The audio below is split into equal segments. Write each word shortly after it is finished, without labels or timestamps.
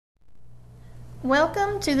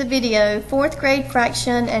Welcome to the video, 4th grade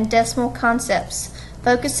fraction and decimal concepts,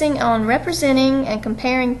 focusing on representing and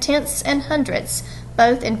comparing tenths and hundredths,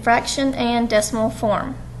 both in fraction and decimal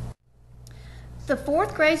form. The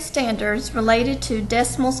 4th grade standards related to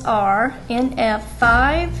decimals are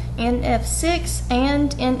NF5, NF6,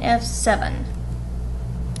 and NF7.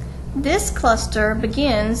 This cluster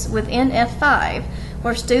begins with NF5,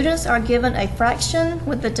 where students are given a fraction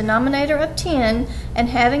with the denominator of 10 and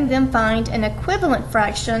having them find an equivalent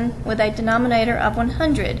fraction with a denominator of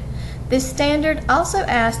 100. This standard also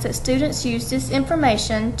asks that students use this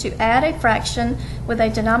information to add a fraction with a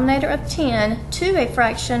denominator of 10 to a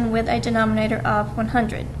fraction with a denominator of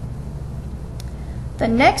 100. The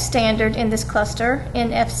next standard in this cluster,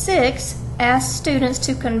 NF6, asks students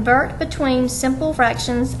to convert between simple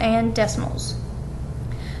fractions and decimals.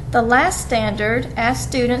 The last standard asks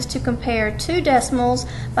students to compare two decimals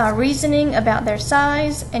by reasoning about their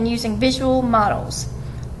size and using visual models.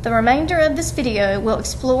 The remainder of this video will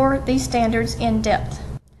explore these standards in depth.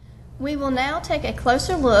 We will now take a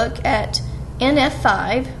closer look at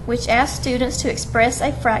NF5, which asks students to express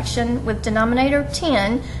a fraction with denominator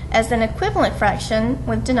 10 as an equivalent fraction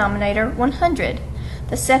with denominator 100.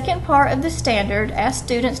 The second part of the standard asks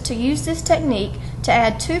students to use this technique to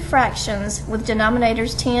add two fractions with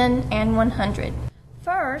denominators 10 and 100.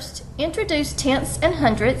 First, introduce tenths and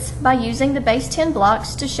hundredths by using the base 10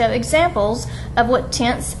 blocks to show examples of what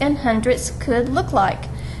tenths and hundredths could look like.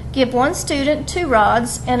 Give one student 2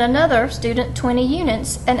 rods and another student 20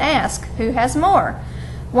 units and ask who has more.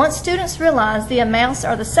 Once students realize the amounts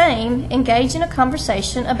are the same, engage in a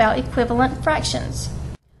conversation about equivalent fractions.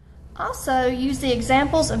 Also, use the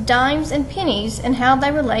examples of dimes and pennies and how they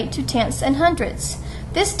relate to tenths and hundredths.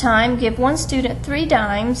 This time, give one student 3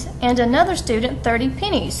 dimes and another student 30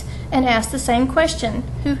 pennies and ask the same question,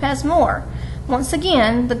 who has more? Once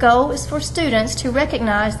again, the goal is for students to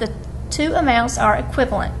recognize the two amounts are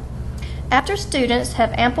equivalent. After students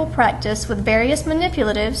have ample practice with various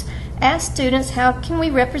manipulatives, ask students how can we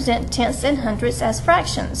represent tenths and hundredths as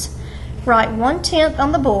fractions. Write 1/10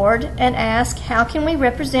 on the board and ask how can we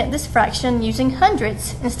represent this fraction using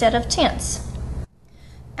hundredths instead of tenths.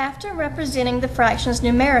 After representing the fractions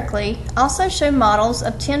numerically, also show models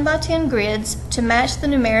of 10 by 10 grids to match the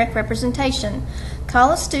numeric representation.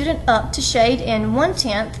 Call a student up to shade in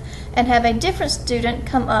 1/10 and have a different student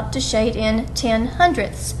come up to shade in 10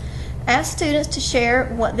 hundredths. Ask students to share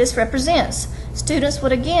what this represents. Students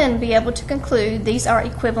would again be able to conclude these are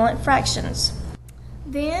equivalent fractions.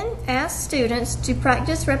 Then ask students to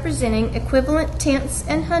practice representing equivalent tenths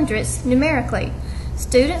and hundredths numerically.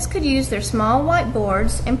 Students could use their small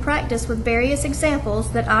whiteboards and practice with various examples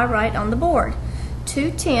that I write on the board.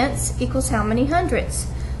 2 tenths equals how many hundredths?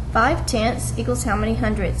 5 tenths equals how many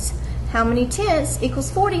hundredths? How many tenths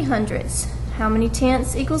equals 40 hundredths? How many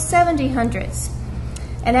tenths equals 70 hundredths?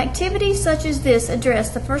 An activity such as this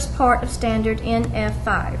addressed the first part of standard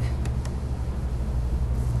NF5.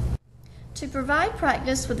 To provide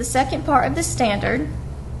practice with the second part of the standard,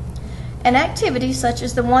 an activity such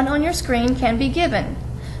as the one on your screen can be given.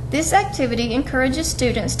 This activity encourages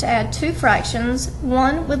students to add two fractions,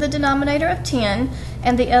 one with a denominator of 10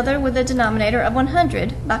 and the other with a denominator of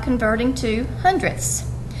 100 by converting to hundredths.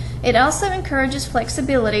 It also encourages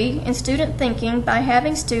flexibility in student thinking by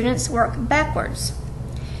having students work backwards.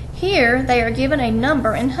 Here, they are given a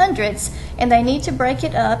number in hundredths and they need to break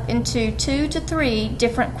it up into 2 to 3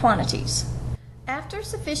 different quantities. After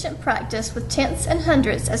sufficient practice with tenths and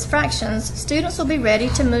hundredths as fractions, students will be ready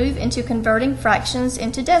to move into converting fractions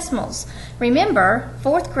into decimals. Remember,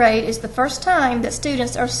 4th grade is the first time that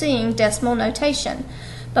students are seeing decimal notation.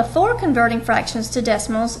 Before converting fractions to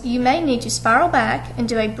decimals, you may need to spiral back and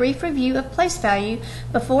do a brief review of place value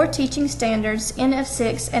before teaching standards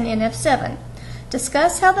NF6 and NF7.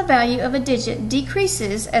 Discuss how the value of a digit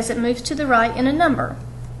decreases as it moves to the right in a number.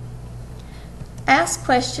 Ask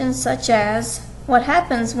questions such as, what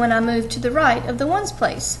happens when I move to the right of the ones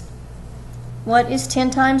place? What is 10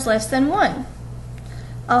 times less than 1?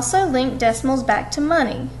 Also link decimals back to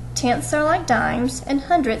money. Tenths are like dimes and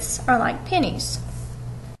hundredths are like pennies.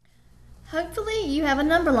 Hopefully you have a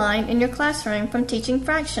number line in your classroom from teaching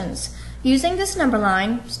fractions. Using this number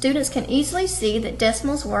line, students can easily see that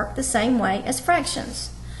decimals work the same way as fractions.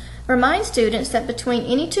 Remind students that between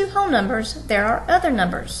any two whole numbers, there are other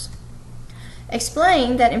numbers.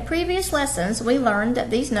 Explain that in previous lessons we learned that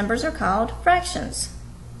these numbers are called fractions.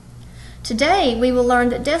 Today we will learn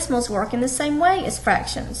that decimals work in the same way as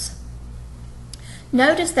fractions.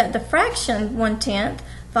 Notice that the fraction 1/10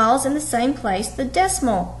 falls in the same place the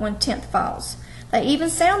decimal 1/10 falls. They even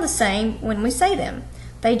sound the same when we say them.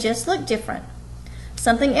 They just look different.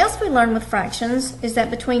 Something else we learn with fractions is that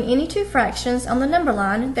between any two fractions on the number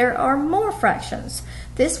line, there are more fractions.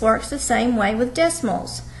 This works the same way with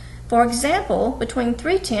decimals. For example, between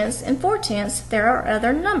 3/10 and 4/10, there are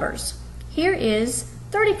other numbers. Here is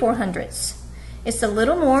 34 hundredths. It's a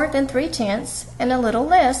little more than 3/10 and a little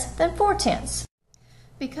less than 4/10.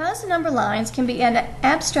 Because number lines can be an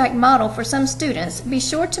abstract model for some students, be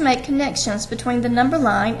sure to make connections between the number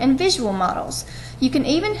line and visual models. You can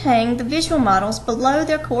even hang the visual models below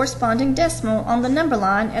their corresponding decimal on the number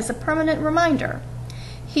line as a permanent reminder.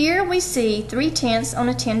 Here we see 3/10 on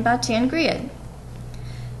a 10 by 10 grid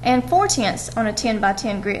and 4/10 on a 10 by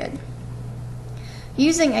 10 grid.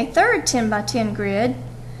 Using a third 10 by 10 grid,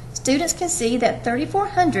 students can see that 34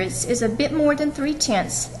 hundredths is a bit more than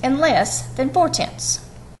 3/10 and less than 4/10.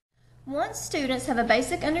 Once students have a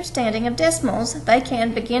basic understanding of decimals, they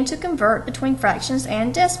can begin to convert between fractions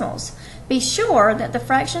and decimals. Be sure that the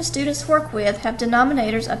fraction students work with have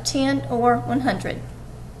denominators of 10 or 100.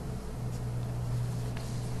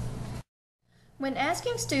 When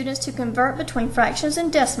asking students to convert between fractions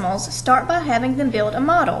and decimals, start by having them build a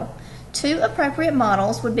model. Two appropriate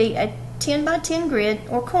models would be a 10 by 10 grid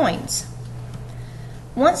or coins.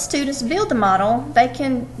 Once students build the model, they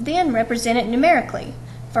can then represent it numerically,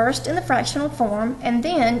 first in the fractional form and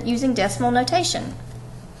then using decimal notation.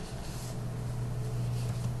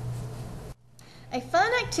 A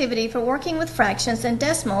fun activity for working with fractions and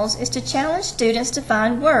decimals is to challenge students to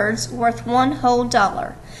find words worth one whole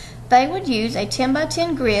dollar. They would use a 10 by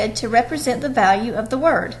 10 grid to represent the value of the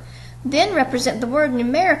word. Then represent the word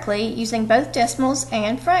numerically using both decimals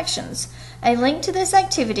and fractions. A link to this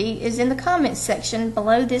activity is in the comments section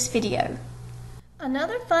below this video.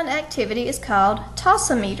 Another fun activity is called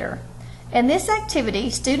Toss-O-Meter. In this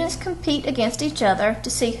activity, students compete against each other to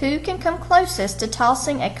see who can come closest to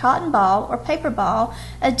tossing a cotton ball or paper ball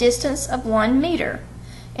a distance of 1 meter.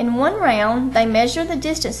 In one round, they measure the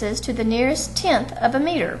distances to the nearest tenth of a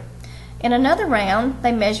meter. In another round,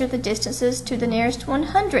 they measure the distances to the nearest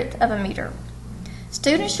 100th of a meter.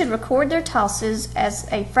 Students should record their tosses as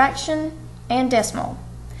a fraction and decimal.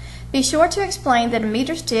 Be sure to explain that a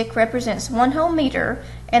meter stick represents one whole meter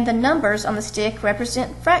and the numbers on the stick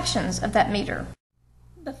represent fractions of that meter.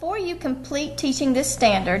 Before you complete teaching this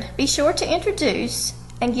standard, be sure to introduce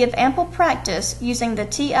and give ample practice using the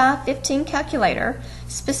TI-15 calculator,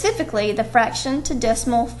 specifically the fraction to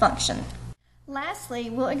decimal function. Lastly,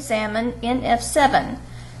 we'll examine NF7.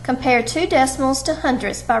 Compare two decimals to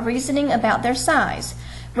hundredths by reasoning about their size.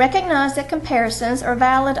 Recognize that comparisons are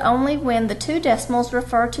valid only when the two decimals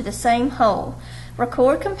refer to the same whole.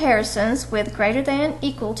 Record comparisons with greater than,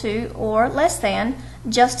 equal to, or less than.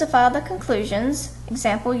 Justify the conclusions,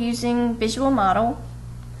 example using visual model.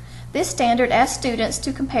 This standard asks students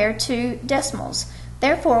to compare two decimals.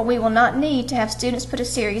 Therefore, we will not need to have students put a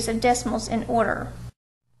series of decimals in order.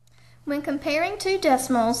 When comparing two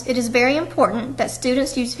decimals, it is very important that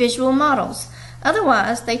students use visual models.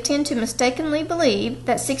 Otherwise, they tend to mistakenly believe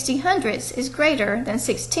that 60 hundredths is greater than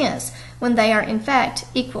 6/10 when they are in fact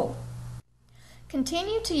equal.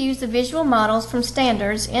 Continue to use the visual models from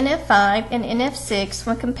standards NF5 and NF6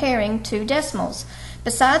 when comparing two decimals.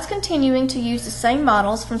 Besides continuing to use the same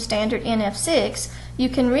models from standard NF6, you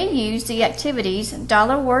can reuse the activities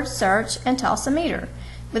dollar word search and Toss-O-Meter.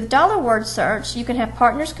 With dollar word search, you can have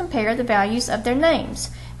partners compare the values of their names.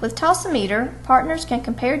 With Toss-O-Meter, partners can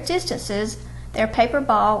compare distances their paper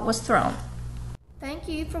ball was thrown. Thank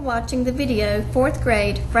you for watching the video, 4th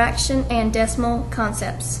grade Fraction and Decimal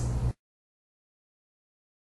Concepts.